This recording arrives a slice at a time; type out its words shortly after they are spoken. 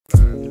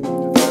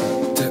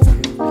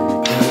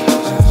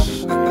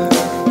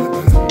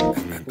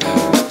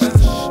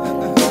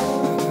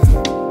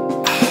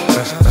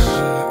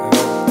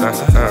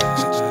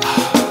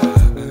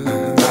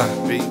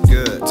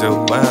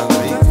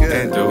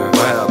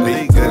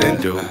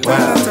do well.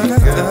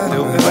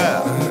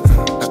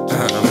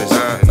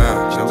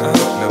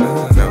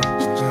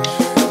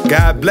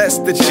 God bless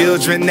the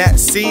children that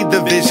see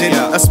the vision,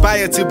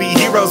 aspire to be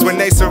heroes when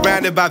they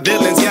surrounded by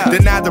villains,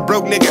 deny the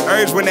broke nigga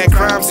urge when that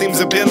crime seems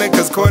appealing,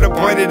 cause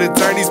court-appointed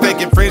attorneys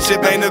faking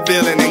friendship ain't a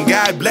villain. And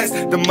God bless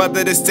the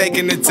mother that's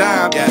taking the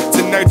time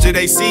to nurture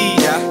they seed,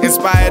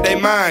 inspire their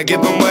mind,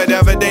 give them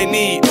whatever they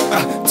need,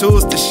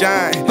 tools to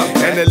shine,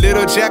 and a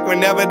little check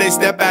whenever they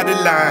step out of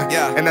line.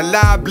 And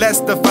Allah bless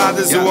the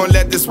fathers who won't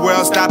let this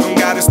world stop them.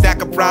 Got a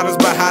stack of problems,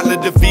 but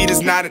holler defeat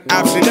is not an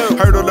option.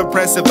 Hurdle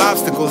oppressive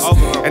obstacles,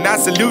 and I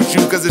salute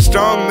you, cause a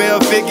strong male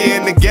figure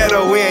in the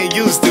ghetto we ain't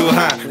used to,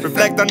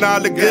 Reflect on all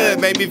the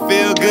good, make me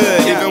feel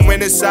good, even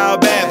when it's all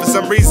bad, for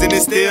some reason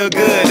it's still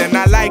good. And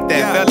I like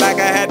that, felt like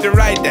I had to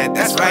write that,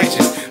 that's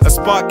righteous. A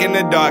spark in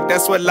the dark,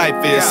 that's what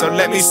life is. So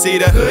let me see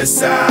the hood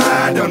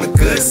side, on the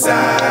good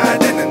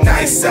side, and the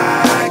nice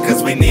side,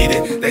 cause we need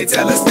it. They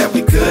tell us that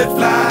we could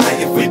fly,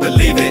 if we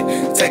believe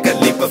it. Take a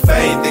leap of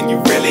faith, and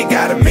you really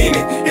gotta mean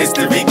it.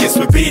 History gets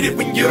repeated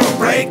when you don't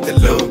break the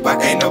loop.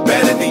 I ain't no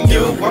better than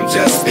you, I'm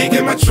just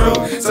speaking my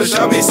truth. So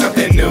show me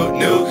something new,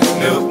 new.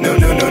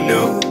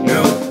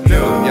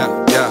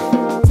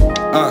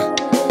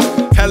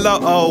 Hello,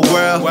 old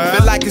world.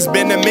 Feel like it's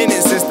been a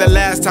minute since the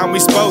last time we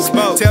spoke.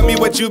 Tell me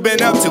what you've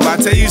been up to, I'll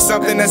tell you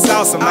something that's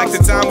awesome. Like the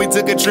time we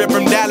took a trip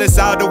from Dallas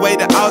all the way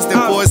to Austin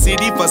for a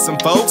CD for some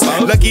folks.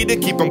 Lucky to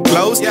keep them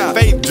close.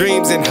 Faith,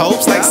 dreams, and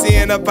hopes, like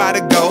seeing a pot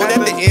of gold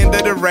at the end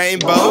of the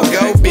rainbow.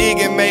 Go big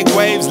and make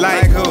waves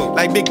like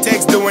Big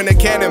Tex doing a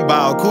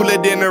cannonball. Cooler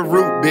than a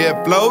root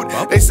beer float.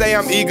 They say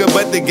I'm eager,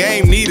 but the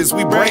game need us.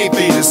 We brain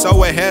feeders,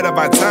 so ahead of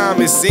our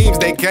time. It seems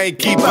they can't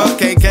keep up.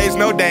 Can't cage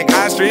no dang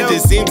ostrich.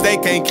 It seems they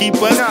can't keep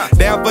us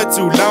down for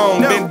too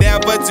long. Been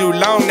down for too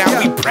long.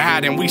 Now we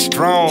proud and we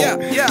strong.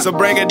 So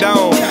bring it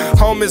on.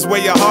 Home is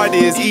where your heart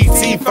is.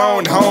 ET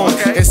phone home.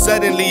 And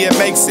suddenly it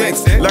makes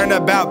sense. Learn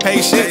about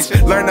patience.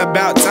 Learn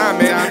about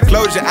timing.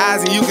 Close your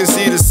eyes and you can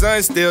see the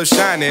sun still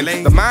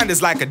shining. The mind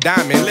is like a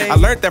diamond. I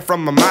learned that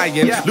from a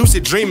Mayan.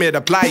 Lucid dream it,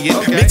 apply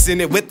it.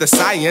 Mixing it with the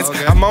science.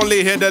 I'm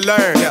only here to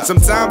learn.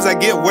 Sometimes I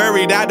get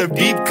worried out of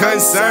deep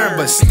concern,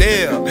 but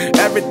still,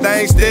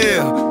 everything's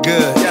still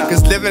good.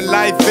 Cause living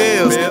life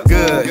feels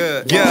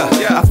good.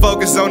 I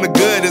focus on the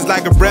good, it's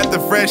like a breath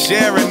of fresh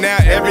air, and now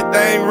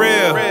everything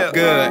real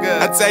good.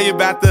 I tell you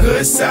about the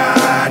hood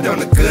side, on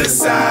the good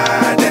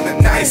side, and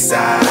the nice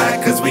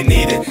side, cause we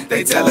need it.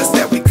 They tell us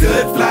that we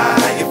could fly,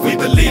 if we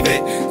believe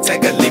it.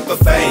 Take a leap of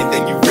faith,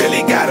 and you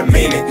really gotta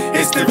mean it.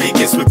 History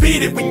gets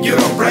repeated when you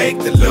don't break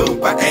the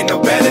loop. I ain't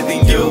no better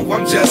than you,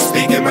 I'm just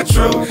speaking my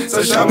truth.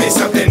 So show me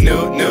something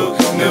new.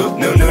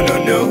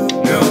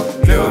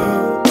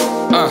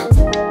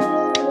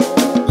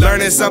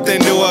 Learning something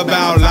new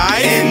about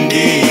life.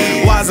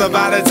 Indeed. Wiser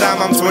by the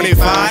time I'm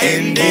 25.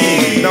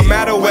 Indeed. No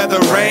matter whether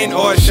rain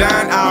or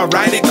shine, I'll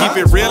write it, keep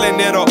it real, and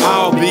it'll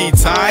all be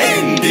tight.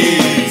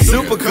 Indeed.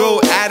 Super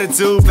cool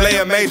attitude, play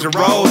a major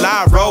role.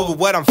 I roll with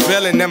what I'm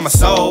feeling in my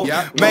soul.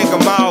 Make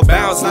them all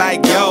bounce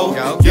like yo.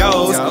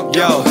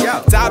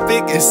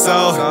 Topic is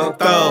so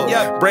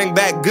thorough. Bring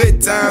back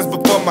good times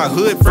before my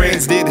hood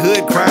friends did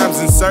hood crimes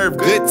and served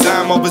good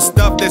time over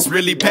stuff that's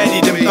really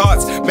petty. Them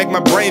thoughts make my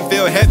brain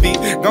feel heavy.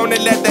 Gonna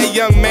let that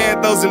young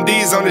man throw some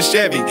D's on the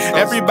Chevy.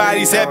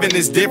 Everybody's heaven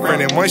is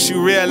different, and once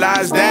you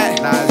realize that,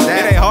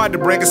 it ain't hard to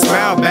bring a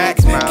smile back.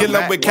 Kill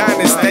them with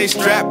kindness, stay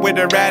strapped with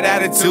the right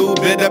attitude.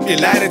 Build up your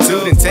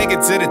latitude and take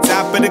it to the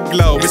top of the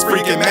globe. It's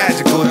freaking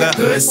magical. The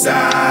hood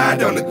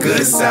side, on the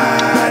good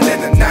side,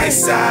 and the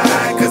nice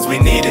side, cause we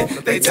need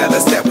it. They tell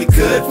us that we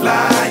could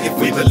fly, if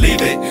we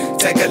believe it.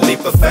 Take a leap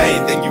of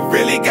faith, and you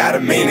really gotta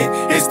mean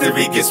it.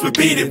 History gets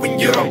repeated when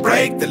you don't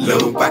break the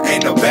loop. I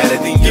ain't no better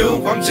than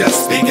you, I'm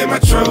just speaking my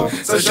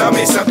truth. So show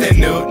me something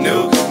new.